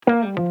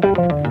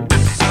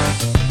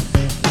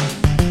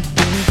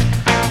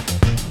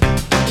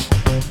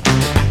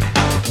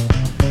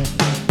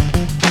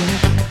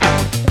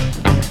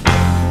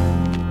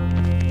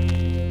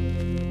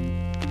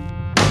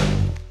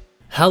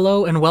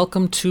Hello and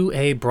welcome to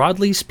a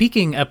Broadly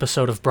Speaking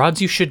episode of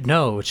Broads You Should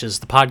Know, which is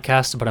the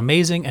podcast about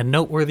amazing and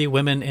noteworthy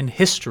women in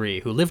history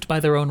who lived by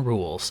their own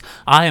rules.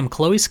 I am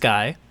Chloe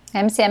Skye.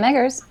 I'm Sam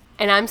Eggers.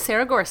 And I'm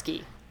Sarah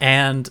Gorski.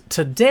 And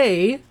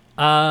today,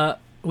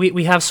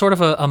 we have sort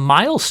of a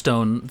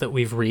milestone that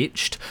we've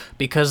reached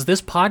because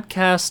this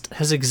podcast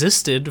has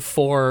existed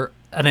for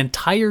an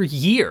entire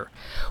year.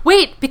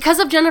 Wait, because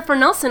of Jennifer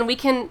Nelson, we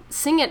can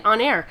sing it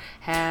on air.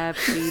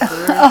 Happy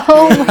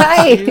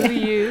birthday to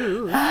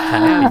you.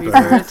 Happy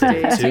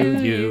birthday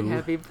to you.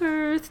 Happy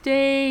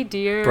birthday,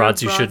 dear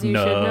Broads You Should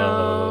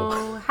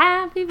Know.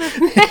 Happy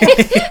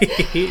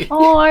birthday.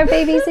 Oh, our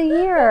baby's a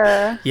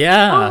year.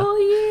 Yeah. All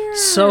year.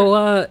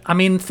 So,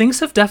 things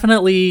have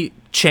definitely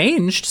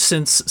changed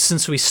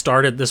since we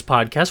started this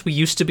podcast. We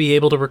used to be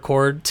able to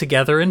record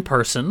together in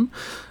person.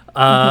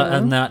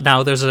 And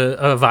now there's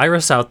a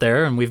virus out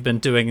there, and we've been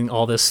doing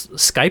all this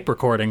Skype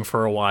recording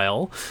for a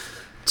while.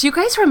 Do you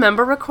guys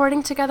remember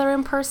recording together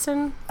in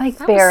person? Like,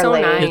 that barely.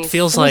 Was so nice. It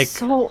feels like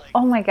oh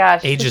my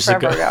gosh, ages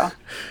ago.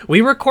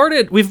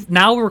 We've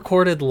now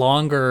recorded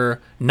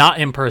longer not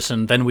in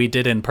person than we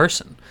did in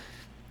person.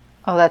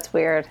 Oh, that's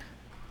weird.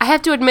 I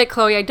have to admit,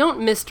 Chloe, I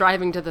don't miss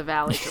driving to the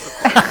valley to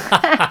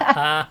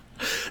record.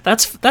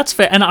 That's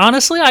fair. And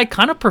honestly, I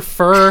kind of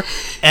prefer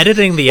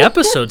editing the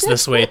episodes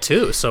this way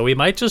too. So we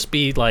might just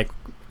be like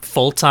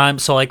full-time.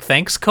 So like,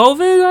 thanks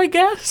COVID, I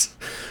guess.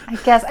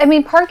 I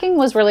mean, parking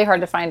was really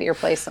hard to find at your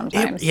place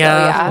sometimes.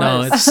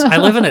 I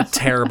live in a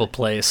terrible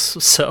place.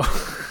 So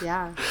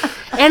yeah.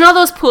 And all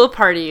those pool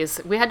parties.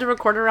 We had to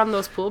record around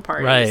those pool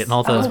parties. Right. And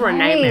all those were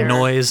nightmares.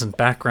 Noise and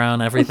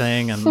background,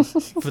 everything. And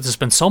there's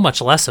been so much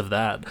less of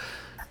that.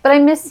 But I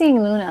miss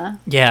seeing Luna.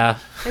 Yeah.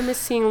 I miss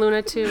seeing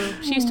Luna, too.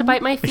 She used to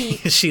bite my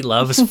feet. She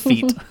loves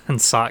feet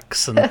and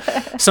socks. And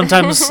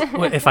sometimes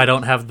if I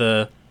don't have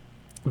the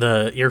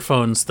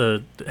earphones,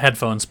 the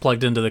headphones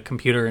plugged into the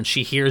computer, and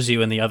she hears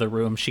you in the other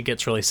room, she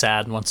gets really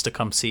sad and wants to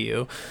come see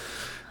you.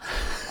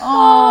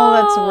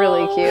 Oh, that's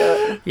really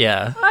cute.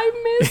 Yeah.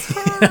 I miss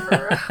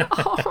her.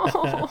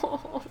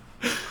 Oh.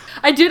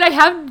 I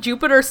had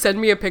Jupiter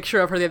send me a picture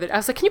of her the other day. I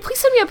was like, can you please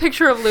send me a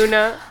picture of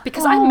Luna?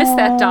 Because I miss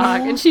that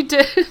dog. And she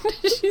did.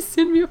 She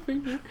sent me a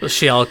picture. Was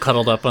she all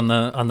cuddled up on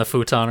the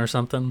futon or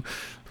something?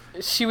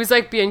 She was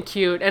like being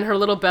cute, and her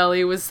little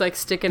belly was like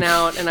sticking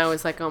out, and I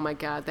was like, oh my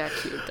God, that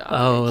cute dog.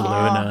 Oh,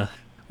 Luna.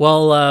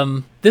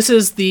 Well, this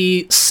is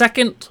the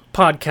second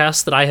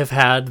podcast that I have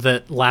had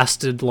that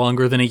lasted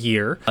longer than a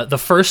year. The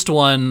first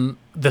one,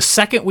 the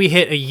second we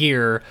hit a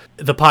year,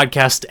 the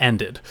podcast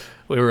ended.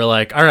 We were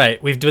like, all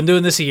right, we've been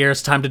doing this a year.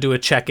 It's time to do a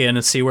check-in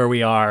and see where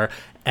we are.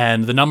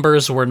 And the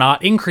numbers were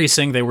not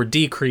increasing, they were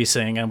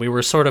decreasing. And we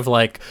were sort of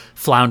like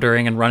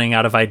floundering and running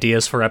out of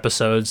ideas for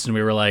episodes. And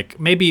we were like,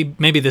 maybe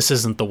this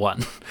isn't the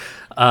one.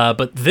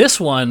 But this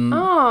one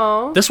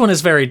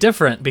is very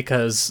different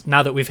because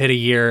now that we've hit a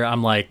year,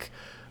 I'm like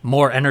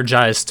more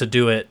energized to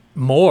do it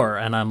more.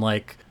 And I'm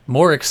like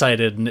more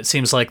excited. And it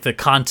seems like the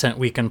content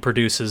we can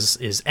produce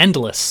is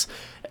endless.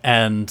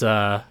 And,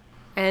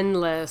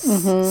 endless.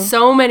 Mm-hmm.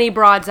 So many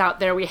broads out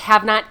there we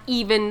have not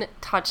even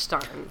touched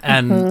on.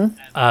 And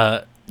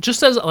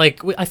just as I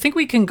think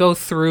we can go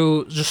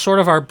through just sort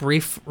of our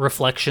brief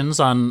reflections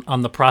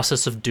on the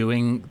process of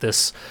doing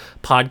this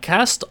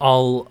podcast.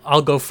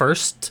 I'll go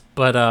first,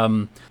 but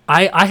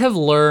I have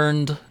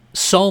learned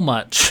so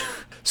much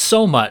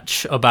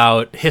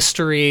about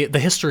history, the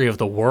history of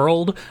the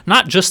world,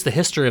 not just the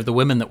history of the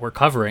women that we're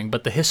covering,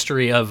 but the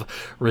history of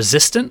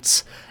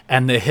resistance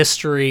and the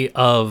history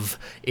of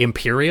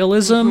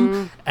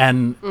imperialism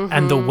and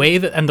the way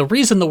that, and the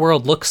reason the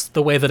world looks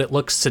the way that it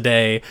looks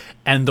today,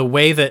 and the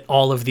way that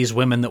all of these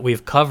women that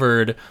we've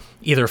covered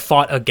either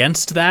fought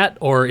against that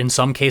or in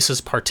some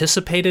cases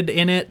participated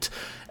in it.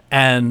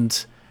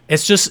 And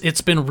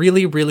it's been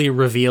really, really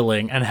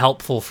revealing and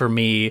helpful for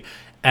me.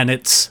 And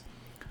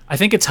I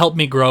think it's helped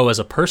me grow as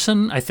a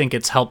person. I think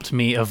it's helped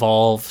me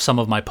evolve some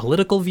of my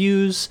political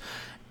views.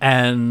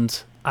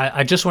 And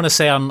I just want to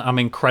say I'm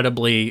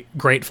incredibly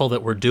grateful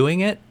that we're doing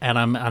it, and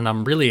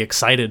I'm really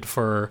excited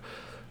for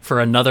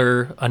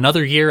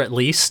another year at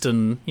least,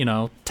 and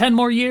 10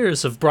 more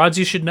years of Broads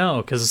You Should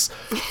Know, because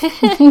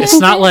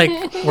it's not like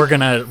we're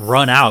gonna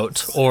run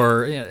out,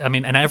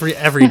 and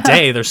every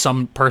day there's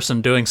some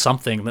person doing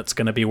something that's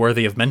gonna be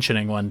worthy of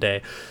mentioning one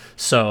day.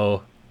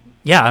 So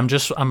yeah, I'm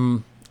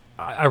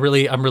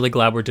really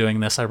glad we're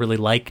doing this. I really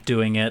like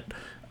doing it.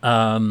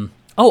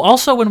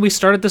 Also, when we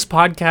started this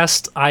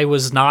podcast, I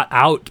was not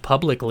out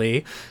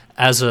publicly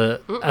as a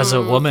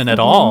woman at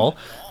all.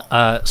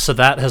 So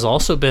that has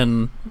also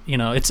been,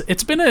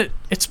 it's been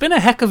a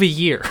heck of a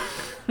year.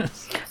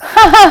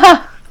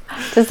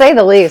 To say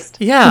the least.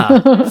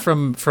 Yeah,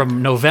 from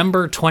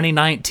November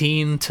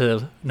 2019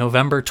 to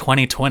November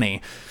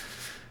 2020.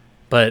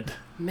 But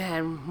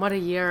man, what a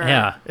year.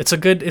 Yeah,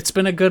 it's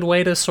been a good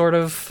way to sort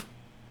of,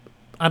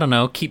 I don't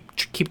know,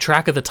 keep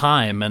track of the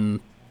time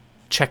and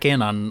check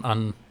in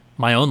on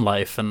my own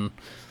life and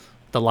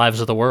the lives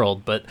of the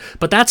world. But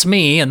that's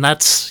me, and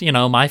that's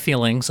my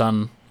feelings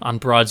on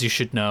Broads You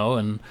Should Know.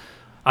 And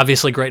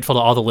obviously grateful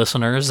to all the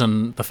listeners,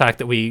 and the fact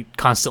that we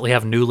constantly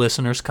have new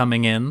listeners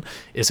coming in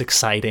is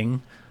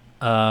exciting.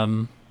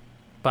 But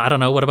I don't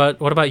know. What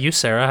about you,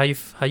 Sarah?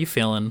 How you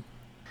feeling?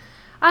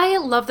 I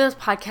love this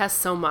podcast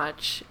so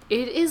much.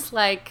 It is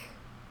like,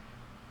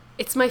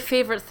 it's my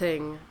favorite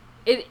thing.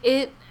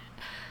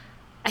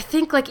 I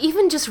think, like,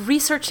 even just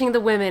researching the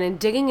women and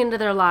digging into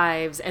their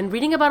lives and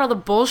reading about all the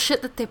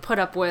bullshit that they put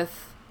up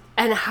with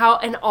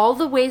and all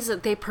the ways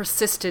that they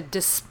persisted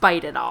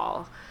despite it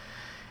all.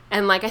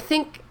 And, like, I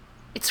think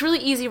it's really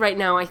easy right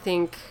now, I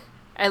think,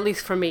 at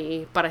least for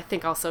me, but I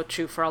think also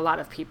true for a lot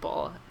of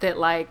people, that,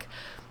 like,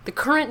 the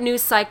current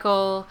news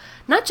cycle,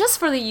 not just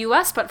for the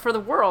US, but for the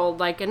world,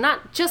 like, and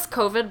not just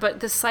COVID, but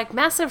this, like,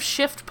 massive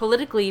shift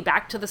politically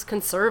back to this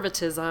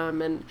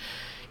conservatism, and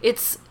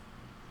it's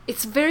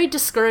very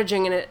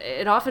discouraging, and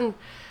it often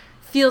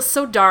feels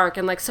so dark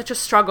and like such a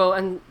struggle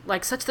and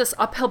like such this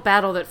uphill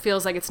battle that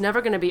feels like it's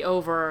never going to be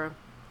over.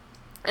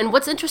 And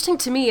what's interesting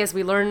to me as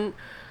we learn,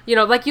 you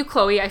know, like you,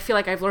 Chloe, I feel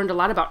like I've learned a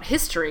lot about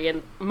history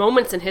and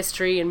moments in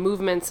history and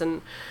movements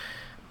and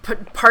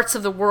parts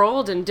of the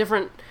world and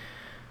different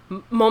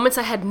moments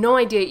I had no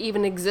idea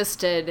even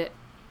existed.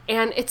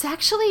 And it's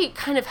actually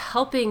kind of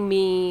helping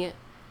me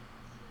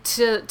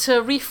to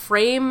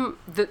reframe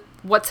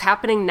what's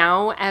happening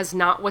now as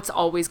not what's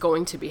always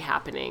going to be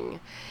happening.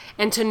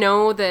 And to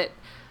know that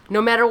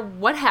no matter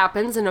what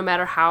happens and no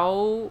matter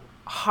how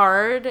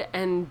hard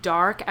and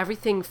dark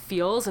everything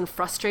feels and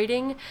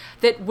frustrating,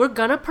 that we're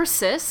gonna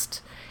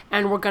persist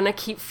and we're gonna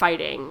keep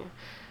fighting.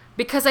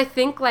 Because I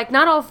think, like,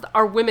 not all of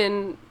our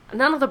women,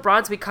 none of the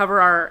broads we cover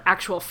are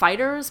actual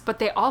fighters, but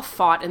they all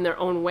fought in their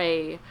own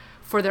way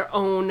for their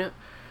own,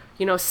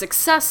 you know,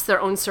 success, their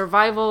own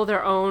survival,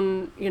 their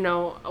own, you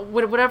know,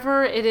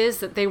 whatever it is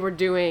that they were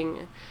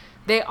doing.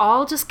 They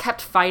all just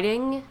kept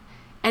fighting,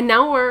 and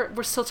now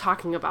we're still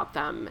talking about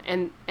them,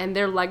 and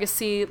their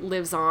legacy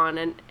lives on,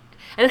 and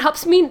it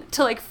helps me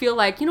to, like, feel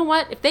like, you know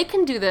what, if they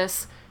can do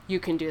this, you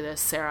can do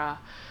this, Sarah.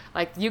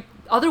 Like,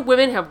 other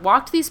women have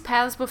walked these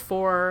paths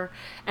before,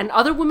 and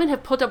other women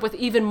have put up with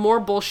even more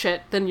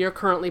bullshit than you're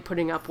currently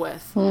putting up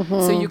with. Mm-hmm.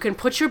 So you can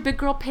put your big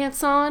girl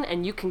pants on,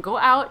 and you can go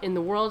out in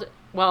the world,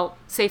 well,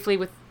 safely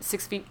with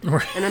 6 feet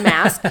and a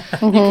mask.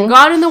 Mm-hmm. You can go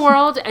out in the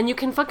world, and you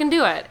can fucking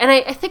do it. And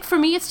I think for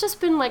me, it's just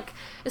been, like,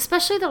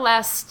 especially the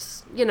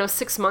last,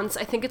 6 months,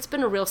 I think it's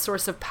been a real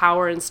source of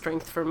power and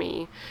strength for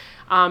me.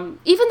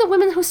 Even the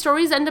women whose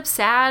stories end up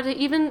sad,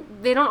 even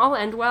they don't all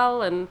end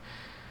well, and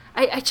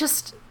I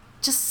just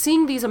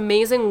seeing these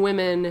amazing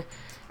women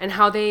and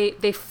how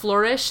they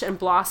flourish and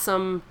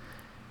blossom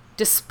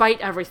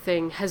despite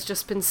everything has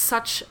just been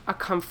such a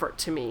comfort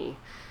to me.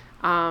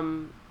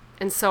 And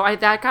so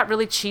that got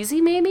really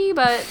cheesy maybe,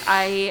 but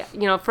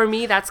for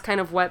me, that's kind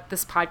of what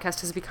this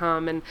podcast has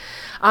become. And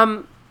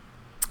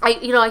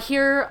I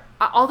hear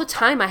all the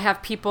time, I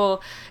have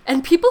people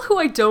who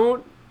I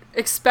don't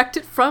expect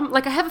it from.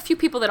 Like, I have a few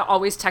people that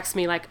always text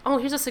me like, oh,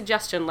 here's a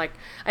suggestion. Like,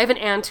 I have an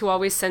aunt who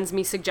always sends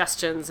me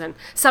suggestions, and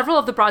several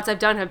of the broads I've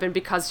done have been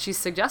because she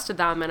suggested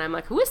them, and I'm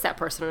like, who is that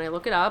person? And I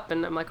look it up,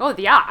 and I'm like, oh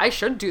yeah, I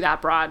should do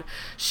that broad,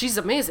 she's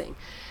amazing.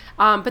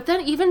 But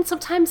then even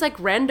sometimes, like,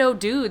 rando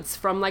dudes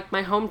from, like,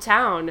 my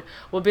hometown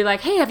will be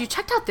like, hey, have you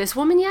checked out this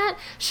woman yet?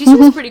 She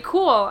seems pretty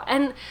cool.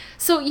 And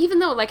so even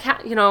though, like,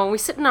 we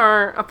sit in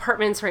our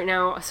apartments right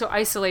now, so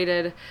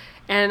isolated,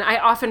 and I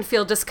often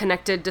feel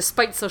disconnected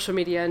despite social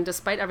media and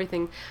despite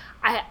everything,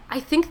 I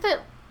think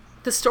that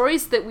the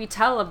stories that we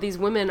tell of these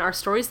women are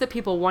stories that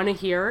people want to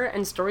hear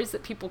and stories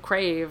that people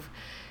crave.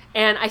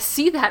 And I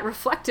see that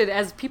reflected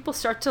as people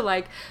start to,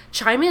 like,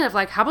 chime in of,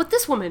 like, how about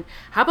this woman?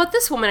 How about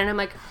this woman? And I'm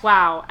like,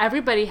 wow,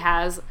 everybody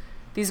has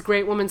these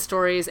great woman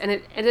stories. And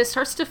it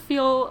starts to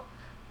feel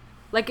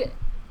like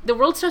the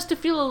world starts to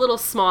feel a little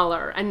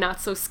smaller and not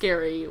so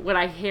scary when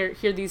I hear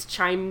these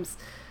chiming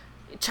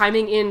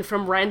in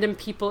from random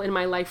people in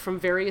my life from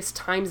various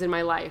times in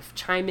my life,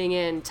 chiming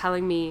in,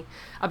 telling me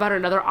about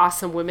another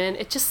awesome woman.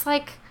 It just,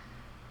 like,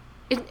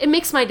 it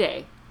makes my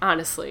day,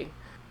 honestly.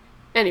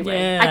 Anyway,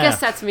 yeah. I guess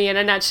that's me in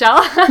a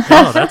nutshell.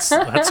 No, that's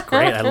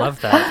great. I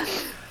love that.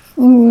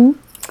 Mm-hmm.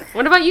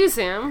 What about you,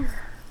 Sam?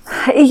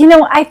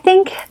 I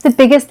think the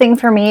biggest thing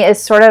for me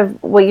is sort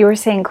of what you were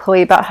saying,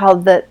 Chloe, about how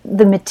the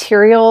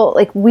material,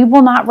 like, we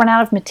will not run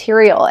out of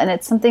material. And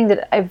it's something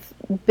that that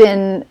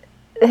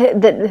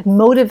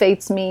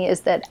motivates me,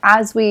 is that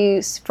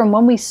from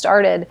when we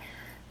started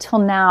till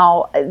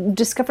now,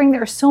 discovering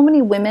there are so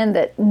many women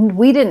that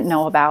we didn't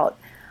know about,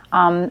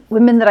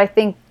 women that I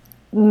think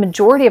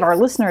majority of our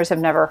listeners have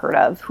never heard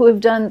of, who have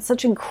done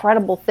such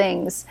incredible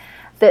things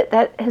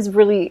that has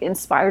really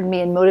inspired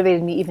me and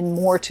motivated me even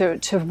more to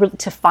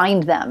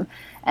find them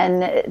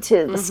and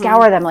to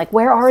scour them. Like,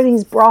 where are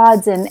these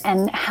broads,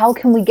 and how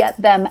can we get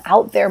them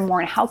out there more,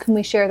 and how can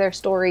we share their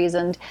stories?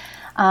 And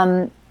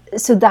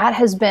so that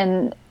has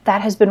been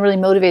really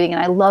motivating.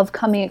 And I love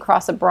coming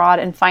across a broad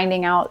and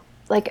finding out,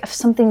 like,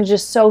 something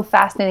just so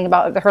fascinating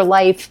about her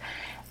life,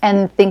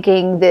 and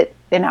thinking that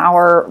in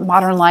our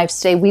modern lives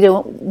today, we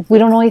don't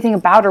know anything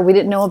about her. We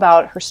didn't know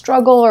about her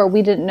struggle, or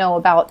we didn't know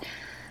about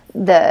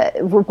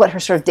what her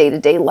sort of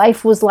day-to-day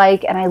life was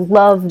like, and I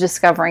love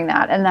discovering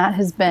that. And that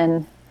has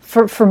been,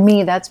 for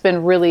me, that's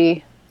been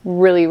really,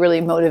 really,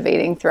 really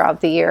motivating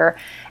throughout the year.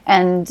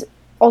 And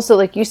also,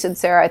 like you said,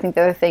 Sarah, I think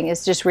the other thing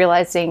is just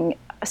realizing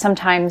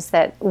sometimes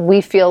that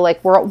we feel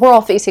like we're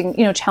all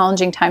facing,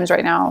 challenging times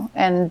right now,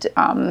 and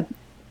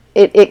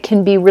it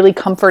can be really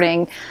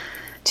comforting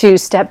to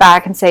step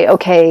back and say,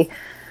 okay,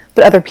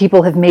 but other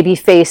people have maybe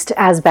faced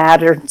as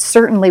bad or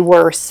certainly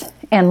worse,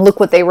 and look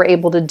what they were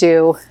able to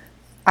do.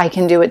 I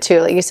can do it too.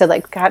 Like you said,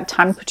 like, God,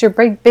 time to put your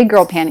big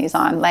girl panties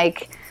on.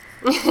 Like,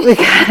 this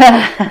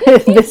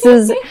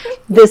is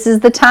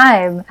the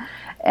time.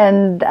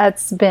 And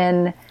that's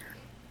been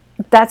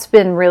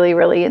really,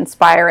 really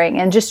inspiring.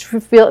 And just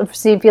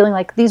feeling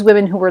like these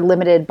women who were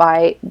limited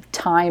by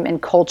time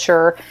and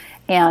culture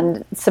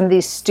and some of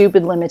these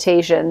stupid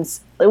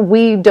limitations,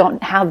 we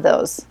don't have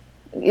those.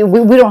 We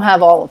don't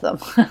have all of them.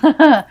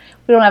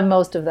 We don't have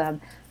most of them.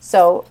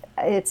 So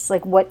it's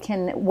like, what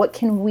can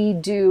we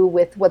do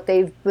with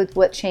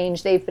what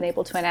change they've been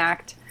able to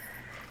enact,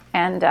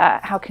 and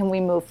how can we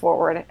move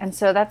forward? And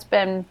so it's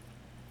been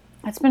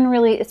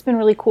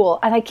really cool.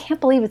 And I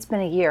can't believe it's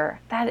been a year.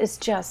 That is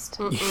just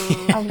a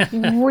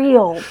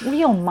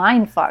real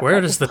mind fuck. Where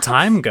does the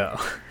time go?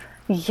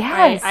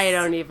 Yes. I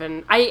don't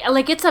even.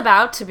 It's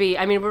about to be.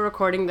 I mean, we're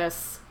recording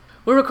this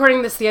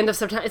the end of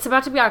September. It's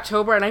about to be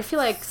October, and I feel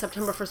like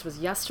September 1st was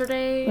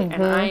yesterday,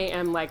 and I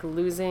am like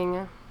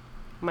losing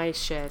my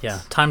shit. Yeah,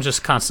 time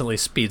just constantly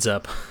speeds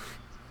up.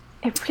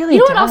 It really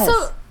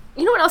does.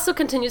 You know what also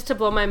continues to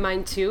blow my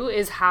mind too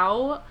is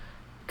how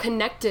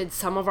connected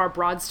some of our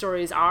broad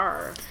stories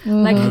are.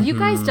 Like, have you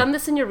guys done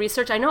this in your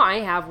research? I know I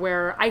have,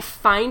 where I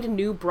find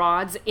new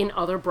broads in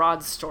other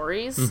broad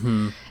stories,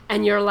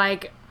 and you're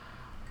like,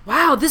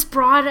 wow, this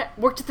broad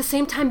worked at the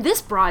same time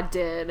this broad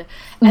did,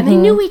 and they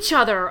knew each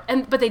other,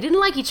 but they didn't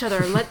like each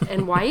other,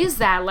 and why is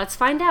that? Let's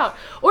find out.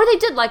 Or they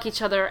did like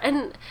each other,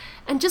 and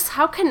just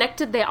how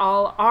connected they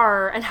all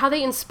are, and how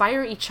they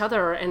inspire each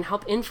other and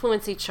help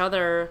influence each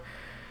other.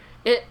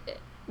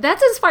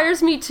 That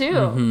inspires me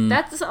too.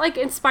 That's like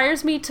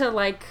inspires me to,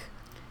 like,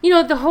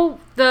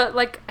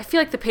 I feel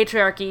like the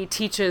patriarchy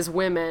teaches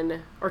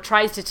women, or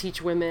tries to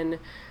teach women,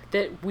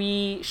 that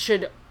we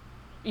should,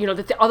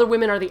 that the other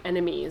women are the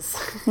enemies,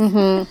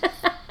 and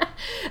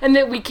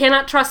that we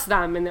cannot trust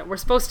them, and that we're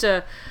supposed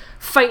to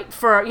fight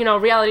for,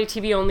 reality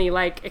TV only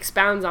like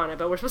expounds on it,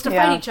 but we're supposed to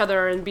fight each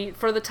other and be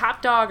for the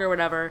top dog or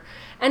whatever.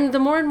 And the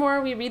more and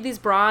more we read these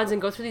broads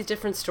and go through these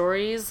different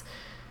stories,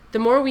 the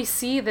more we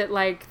see that,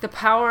 like, the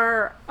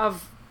power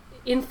of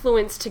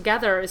influence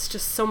together is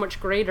just so much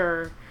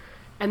greater,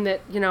 and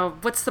that,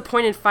 what's the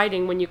point in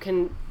fighting when you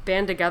can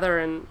band together?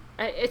 And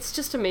it's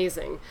just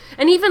amazing.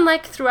 And even,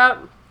 like,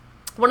 throughout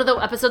one of the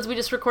episodes we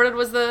just recorded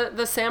was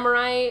the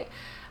samurai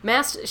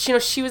master.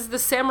 She was the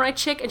samurai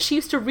chick, and she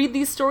used to read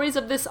these stories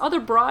of this other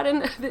broad,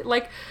 and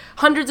like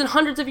hundreds and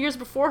hundreds of years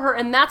before her,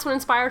 and that's what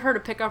inspired her to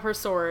pick up her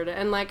sword.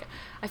 And, like,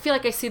 I feel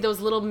like I see those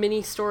little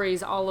mini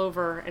stories all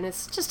over, and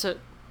it's just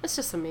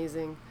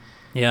amazing.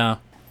 Yeah.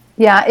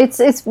 Yeah,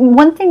 it's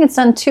one thing it's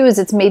done too is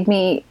it's made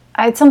me,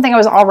 it's something I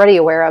was already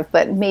aware of,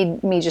 but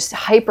made me just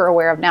hyper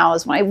aware of now,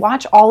 is when I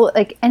watch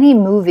any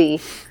movie,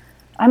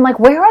 I'm like,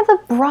 where are the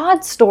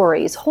broad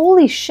stories?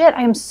 Holy shit,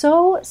 I am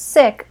so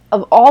sick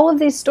of all of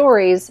these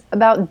stories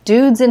about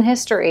dudes in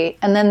history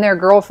and then their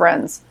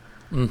girlfriends.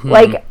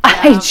 Like,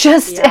 I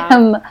just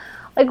am,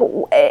 like,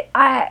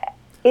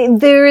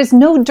 there is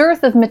no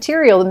dearth of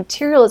material. The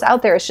material is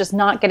out there. It's just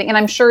not getting, and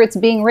I'm sure it's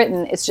being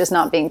written. It's just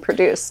not being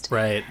produced.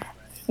 Right.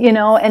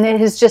 And it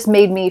has just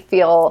made me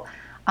feel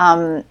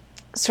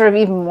sort of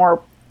even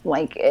more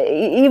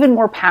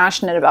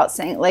passionate about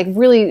saying, like,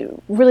 really,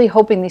 really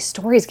hoping these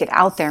stories get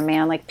out there,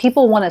 man. Like,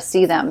 people want to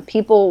see them.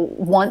 People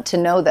want to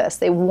know this.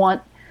 They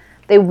want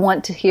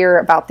to hear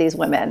about these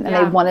women, and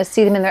they want to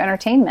see them in their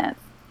entertainment.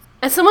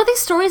 And some of these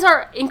stories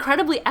are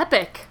incredibly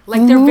epic.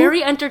 Like, they're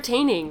very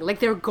entertaining. Like,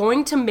 they're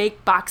going to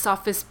make box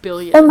office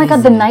billions. Oh my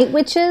God, the Night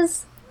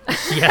Witches?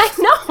 Yeah.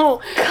 I know.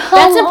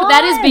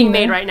 That is being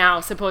made right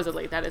now,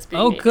 supposedly. That is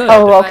being made. Good.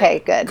 Oh,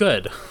 okay, good.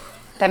 Good.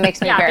 That makes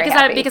me very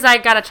happy. Because I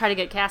gotta try to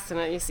get cast in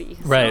it, you see.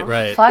 So.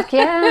 Right. Fuck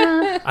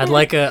yeah. I'd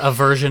like a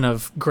version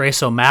of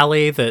Grace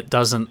O'Malley that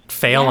doesn't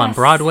fail on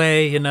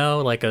Broadway,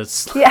 like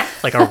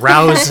a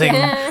rousing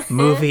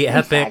movie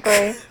epic.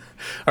 Exactly.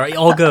 Or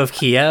Olga of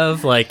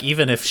Kiev, like,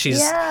 even if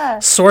she's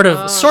sort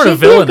of She'd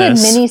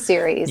villainous. be a good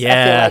miniseries.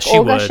 Yeah, I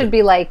feel like Olga should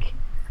be like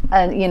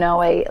an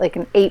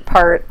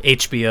 8-part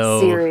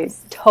HBO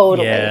series.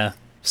 Totally. Yeah,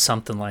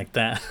 something like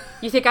that.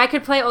 You think I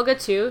could play Olga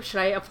too? Should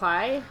I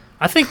apply?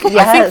 I think they'd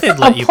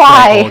let you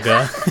apply. play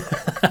Olga.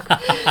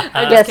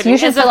 Yes, you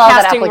should fill out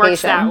that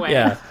application. That way.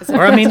 Yeah,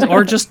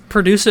 or just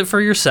produce it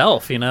for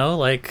yourself.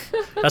 Like,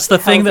 that's the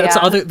thing.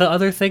 The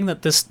other thing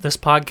that this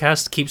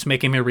podcast keeps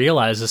making me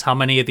realize is how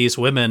many of these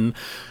women,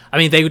 I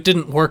mean, they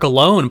didn't work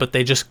alone, but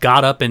they just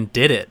got up and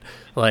did it.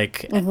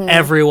 Like,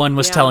 everyone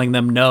was telling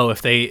them no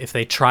if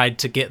they tried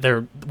to get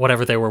their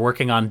whatever they were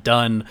working on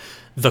done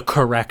the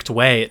correct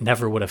way, it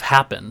never would have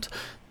happened.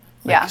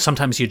 Like,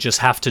 sometimes you just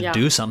have to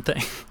do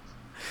something.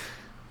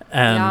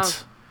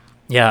 And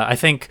yeah, I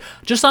think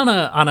just on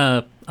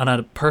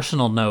a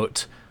personal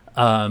note,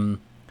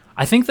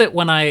 I think that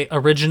when I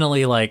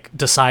originally like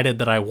decided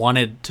that I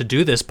wanted to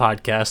do this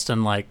podcast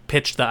and like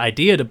pitched the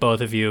idea to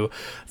both of you,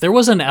 there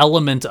was an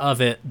element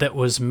of it that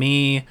was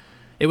me.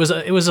 It was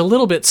a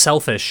little bit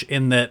selfish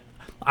in that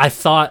I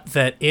thought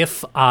that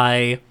if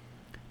I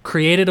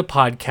created a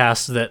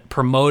podcast that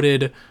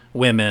promoted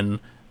women,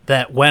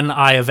 that when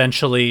I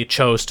eventually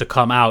chose to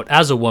come out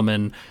as a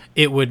woman,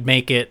 it would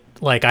make it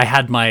like I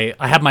had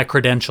my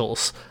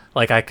credentials.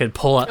 Like I could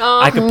pull it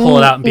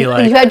out and be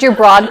like, you had your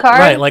broad card,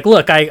 right? Like,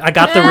 look, I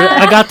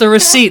got the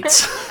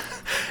receipts.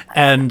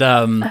 And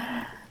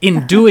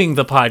in doing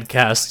the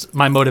podcast,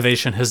 my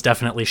motivation has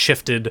definitely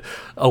shifted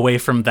away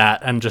from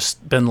that and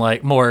just been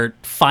like more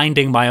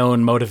finding my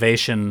own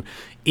motivation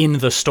in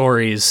the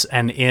stories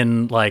and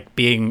in like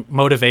being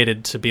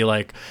motivated to be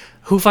like,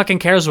 who fucking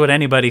cares what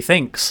anybody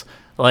thinks?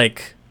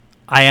 Like,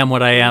 I am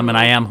what I am and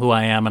I am who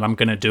I am and I'm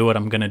gonna do what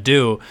I'm gonna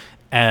do.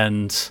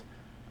 And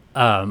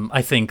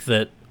I think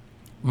that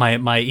my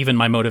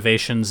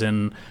motivations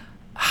in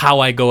how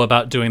I go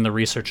about doing the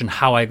research and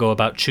how I go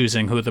about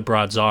choosing who the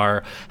broads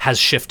are has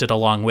shifted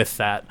along with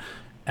that.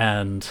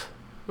 And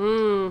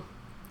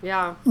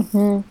yeah.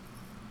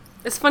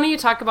 It's funny you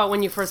talk about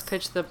when you first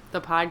pitched the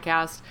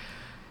podcast.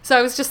 So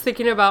I was just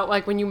thinking about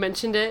like when you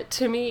mentioned it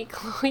to me,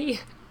 Chloe.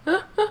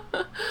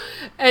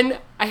 And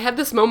I had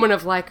this moment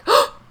of like,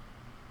 oh,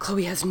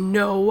 Chloe has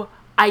no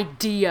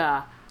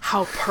idea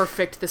how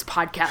perfect this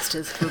podcast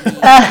is for me.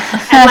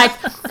 And like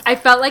I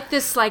felt like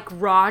this like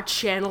raw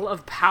channel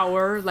of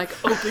power like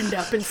opened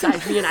up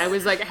inside me, and I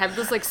was like, I had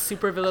this like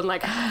super villain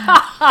like,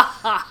 ha ha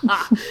ha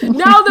ha,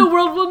 now the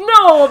world will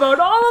know about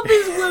all of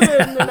these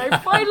women and I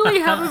finally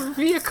have a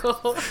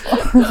vehicle.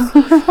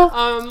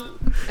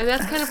 And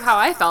that's kind of how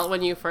I felt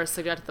when you first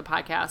suggested the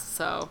podcast,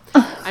 so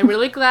I'm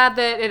really glad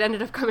that it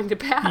ended up coming to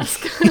pass.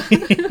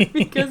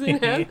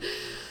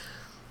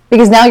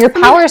 Because now your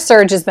power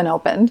surge has been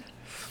opened.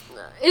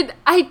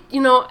 I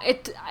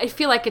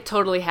feel like it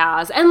totally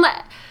has. And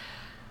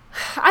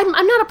I'm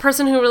not a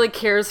person who really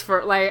cares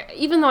for, like,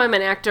 even though I'm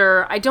an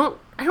actor, I don't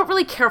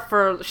really care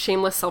for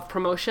shameless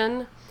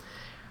self-promotion.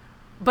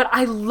 But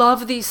I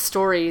love these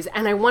stories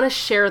and I want to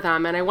share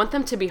them and I want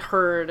them to be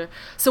heard.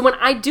 So when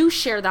I do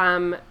share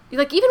them,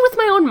 like even with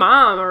my own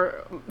mom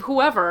or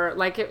whoever,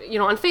 like, you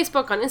know, on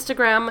Facebook, on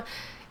Instagram,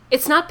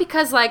 it's not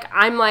because like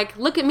I'm like,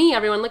 look at me,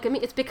 everyone, look at me.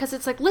 It's because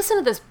it's like, listen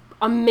to this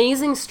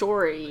amazing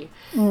story.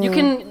 You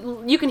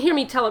can hear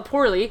me tell it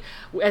poorly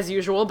as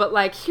usual, but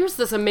like, here's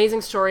this amazing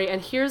story and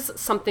here's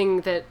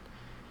something that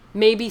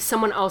maybe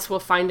someone else will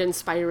find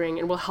inspiring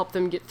and will help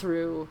them get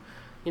through,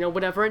 you know,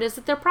 whatever it is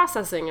that they're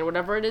processing and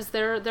whatever it is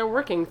they're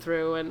working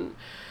through, and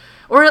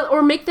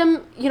or make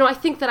them, you know, I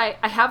think that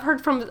I have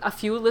heard from a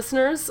few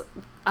listeners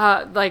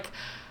like,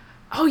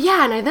 oh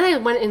yeah, and then I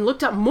went and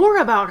looked up more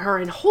about her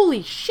and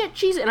holy shit,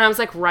 jeez, and I was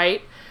like,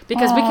 right,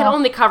 because we can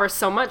only cover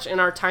so much in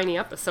our tiny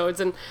episodes,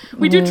 and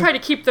we do try to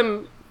keep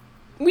them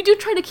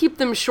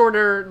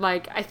shorter.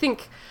 Like, I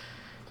think,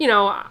 you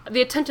know,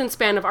 the attention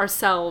span of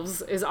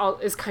ourselves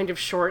is kind of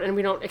short, and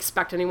we don't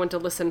expect anyone to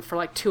listen for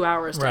like 2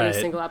 hours to any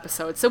single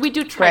episode. So we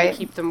do try to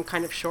keep them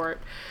kind of short.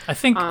 I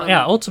think,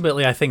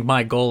 ultimately, I think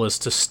my goal is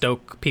to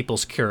stoke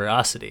people's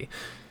curiosity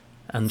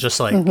and just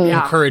like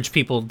encourage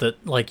people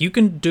that like, you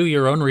can do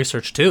your own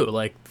research too.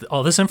 Like,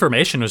 all this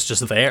information was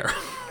just there.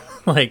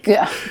 Like,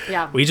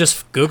 we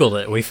just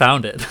Googled it. We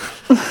found it.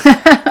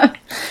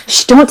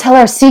 Shh, don't tell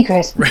our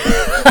secret.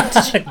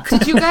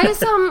 Did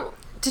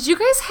you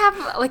guys have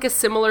like a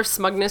similar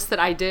smugness that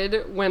I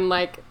did when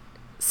like,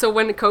 so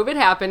when COVID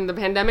happened, the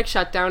pandemic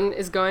shutdown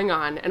is going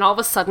on, and all of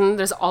a sudden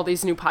there's all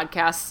these new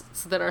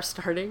podcasts that are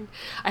starting.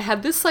 I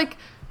had this like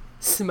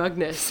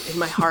smugness in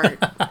my heart.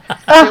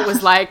 It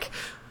was like,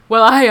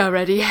 well, I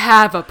already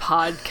have a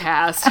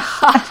podcast.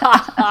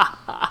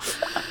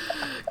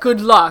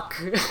 Good luck.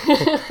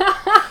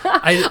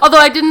 Although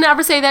I didn't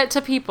ever say that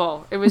to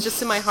people. It was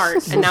just in my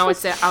heart, and now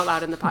it's out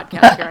loud in the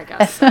podcast here, I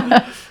guess. So.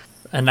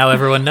 And now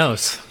everyone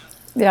knows.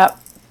 Yeah.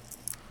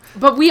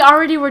 But we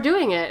already were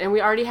doing it, and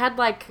we already had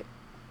like,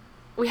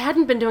 we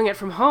hadn't been doing it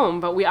from home,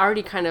 but we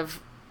already kind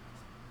of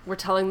were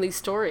telling these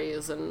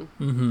stories,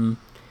 and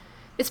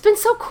it's been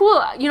so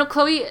cool. You know,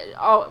 Chloe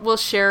will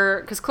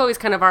share, because Chloe's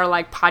kind of our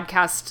like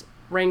podcast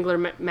wrangler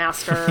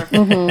master,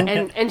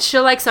 and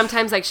she'll like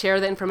sometimes like share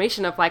the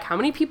information of like how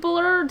many people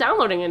are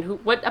downloading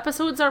and what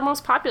episodes are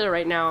most popular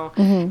right now.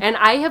 And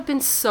I have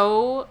been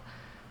so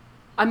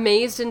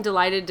amazed and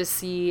delighted to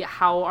see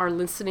how our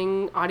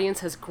listening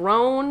audience has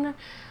grown.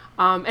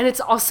 And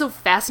it's also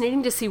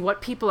fascinating to see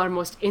what people are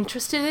most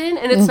interested in.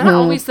 And it's not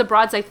always the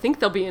broads I think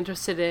they'll be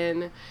interested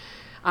in.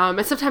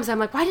 And sometimes I'm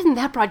like, why didn't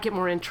that broad get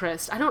more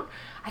interest?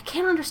 I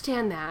can't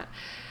understand that.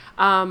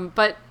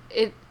 But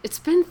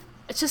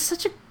it's just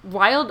such a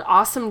wild,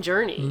 awesome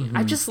journey.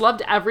 I've just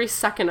loved every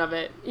second of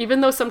it,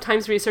 even though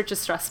sometimes research is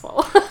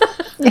stressful.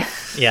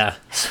 Yeah,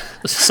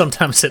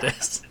 sometimes it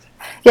is.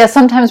 Yeah,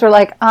 sometimes we're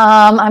like,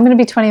 I'm going to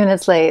be 20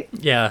 minutes late.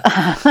 Yeah.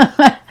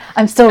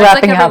 I'm still That's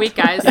wrapping like every up. week,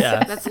 guys.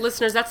 Yeah. That's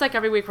listeners. That's like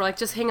every week. We're like,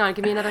 just hang on,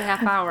 give me another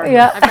half hour.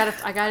 Yeah.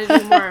 I gotta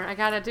do more. I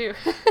gotta do.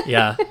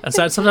 Yeah. And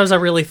so sometimes I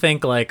really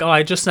think like, oh,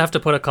 I just have to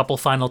put a couple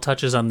final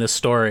touches on this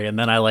story, and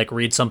then I like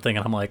read something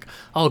and I'm like,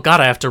 oh God,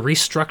 I have to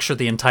restructure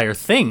the entire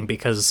thing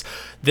because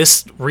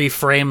this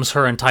reframes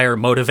her entire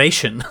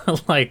motivation.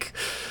 Like,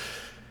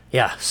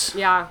 yes.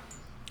 Yeah.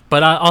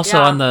 But also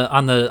Yeah.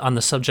 on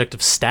the subject of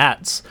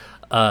stats,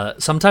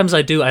 sometimes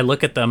I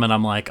look at them and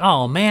I'm like,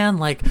 oh man,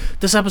 like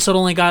this episode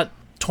only got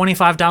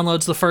 25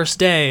 downloads the first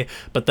day,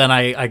 but then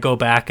I go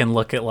back and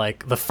look at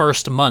like the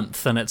first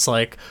month and it's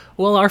like,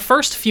 well, our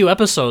first few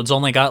episodes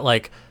only got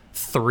like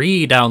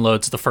 3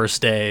 downloads the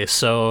first day,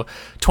 so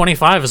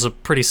 25 is a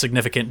pretty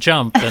significant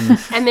jump. And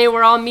And they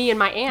were all me and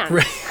my aunt.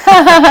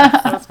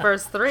 Those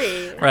first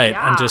 3. right,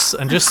 Yeah.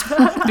 and just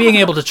being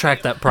able to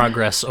track that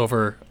progress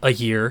over a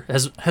year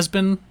has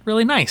been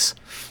really nice.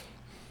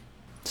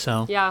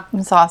 So Yeah.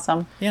 It's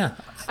awesome. yeah.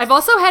 I've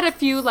also had a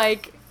few,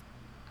 like,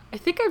 I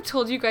think I've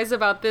told you guys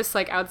about this,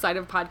 like, outside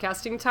of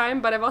podcasting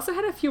time, but I've also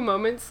had a few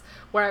moments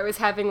where I was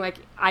having, like,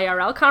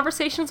 IRL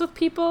conversations with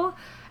people,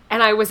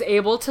 and I was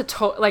able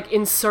to like,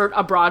 insert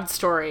a broad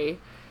story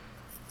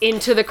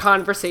into the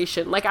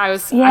conversation. Like, I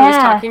was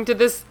talking to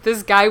this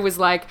guy was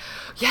like,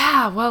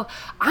 yeah, well,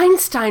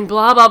 Einstein,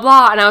 blah, blah,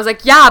 blah. And I was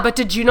like, yeah, but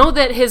did you know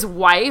that his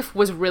wife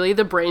was really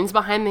the brains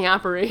behind the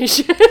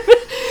operation?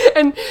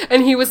 and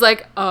he was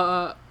like,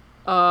 no,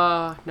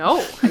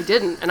 I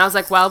didn't. And I was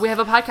like, well, we have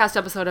a podcast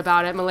episode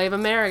about it. Maleva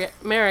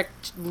Merrick,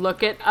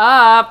 look it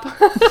up.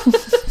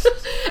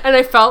 And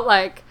I felt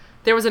like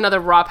there was another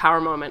raw power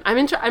moment.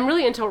 I'm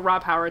really into raw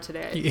power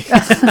today.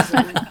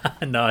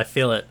 No, I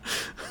feel it.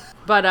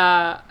 But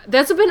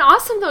that's been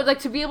awesome though, like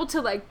to be able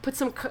to like put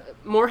some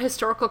more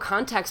historical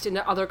context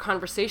into other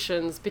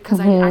conversations because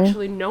I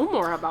actually know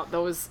more about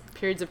those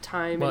periods of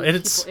time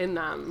and people in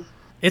them.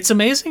 It's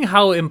amazing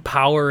how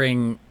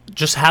empowering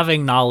just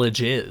having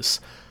knowledge is.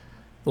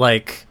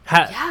 Like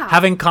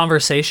having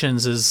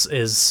conversations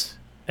is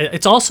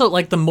it's also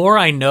like the more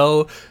I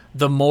know,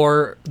 the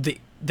more the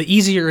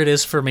easier it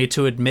is for me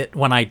to admit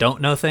when I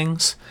don't know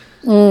things.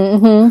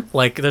 Mm-hmm.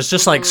 Like there's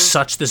just like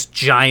such this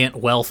giant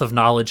wealth of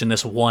knowledge in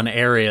this one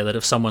area that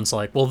if someone's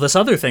like, well, this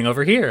other thing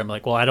over here, I'm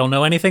like, well, I don't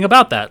know anything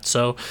about that.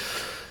 So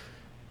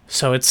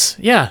it's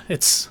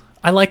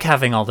I like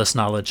having all this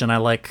knowledge, and I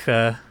like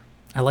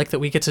that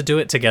we get to do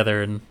it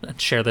together and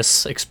share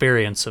this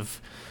experience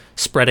of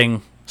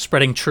spreading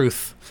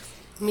truth.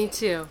 Me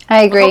too.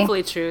 I agree. Well,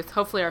 hopefully truth.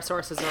 Hopefully our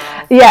sources are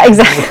all. Yeah,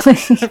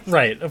 exactly.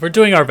 Right. We're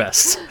doing our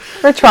best.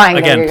 We're trying,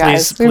 Again, you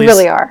guys. please We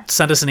really are.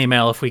 send us an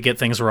email if we get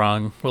things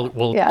wrong.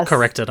 We'll Yes.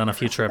 correct it on a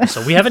future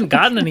episode. We haven't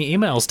gotten any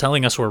emails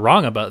telling us we're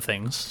wrong about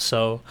things,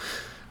 so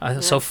We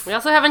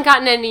also haven't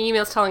gotten any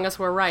emails telling us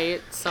we're right,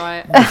 so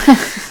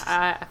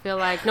I feel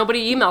like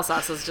nobody emails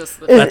us. Is just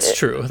that's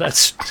true.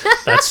 That's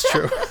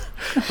true.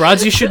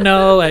 Broads you should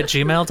know at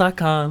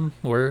gmail.com.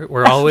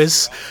 We're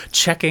always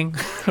checking,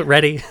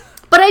 ready.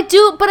 But I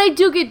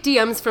do get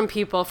DMs from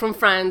people, from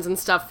friends and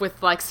stuff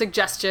with like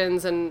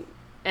suggestions and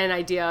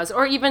ideas,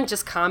 or even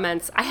just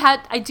comments.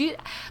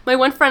 My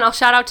one friend, I'll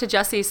shout out to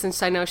Jessie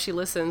since I know she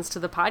listens to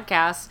the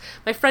podcast.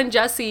 My friend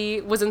Jessie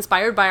was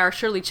inspired by our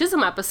Shirley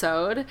Chisholm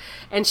episode,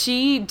 and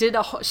she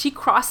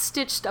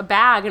cross-stitched a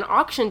bag and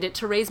auctioned it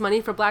to raise money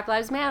for Black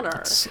Lives Matter.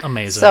 It's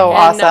amazing. So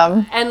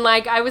awesome. And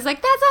like I was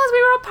like, that's us.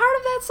 We were a part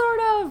of that, sort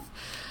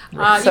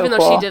of. So even though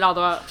cool. she did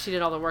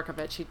all the work of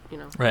it, we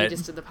Right.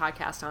 just did the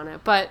podcast on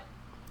it, but.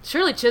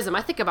 Shirley Chisholm,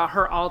 I think about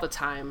her all the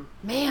time.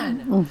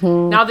 Man,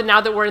 now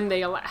that we're in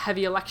the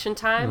heavy election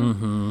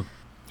time,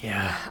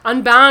 Yeah.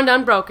 Unbound,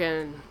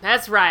 Unbroken.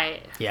 That's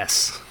right.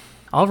 Yes.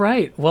 All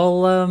right.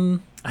 Well,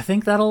 I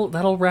think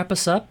that'll wrap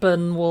us up,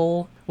 and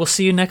we'll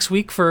see you next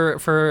week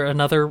for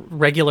another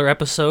regular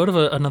episode of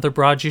another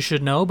Broad You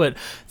Should Know. But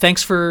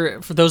thanks for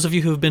those of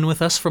you who've been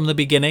with us from the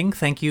beginning.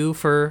 Thank you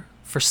for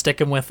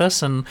sticking with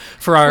us, and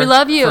for our We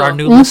love you. for our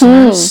new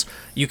listeners.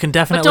 You can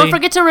definitely But don't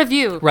forget to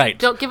review. Right.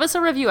 Don't give us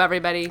a review,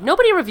 everybody.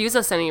 Nobody reviews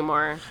us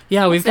anymore.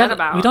 Yeah, What's that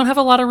about? we don't have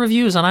a lot of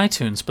reviews on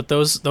iTunes, but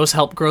those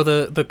help grow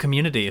the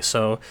community.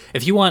 So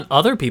if you want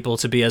other people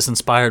to be as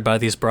inspired by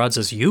these broads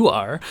as you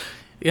are,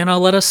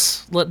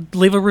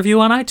 leave a review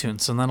on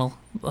iTunes, and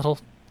that'll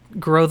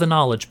grow the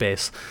knowledge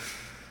base.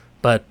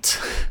 But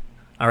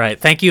all right,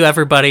 thank you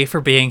everybody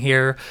for being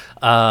here.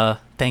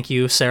 Thank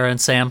you Sarah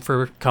and Sam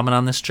for coming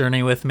on this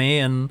journey with me,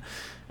 and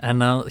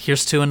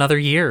here's to another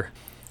year.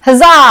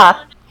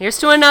 Huzzah! Here's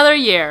to another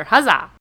year. Huzzah.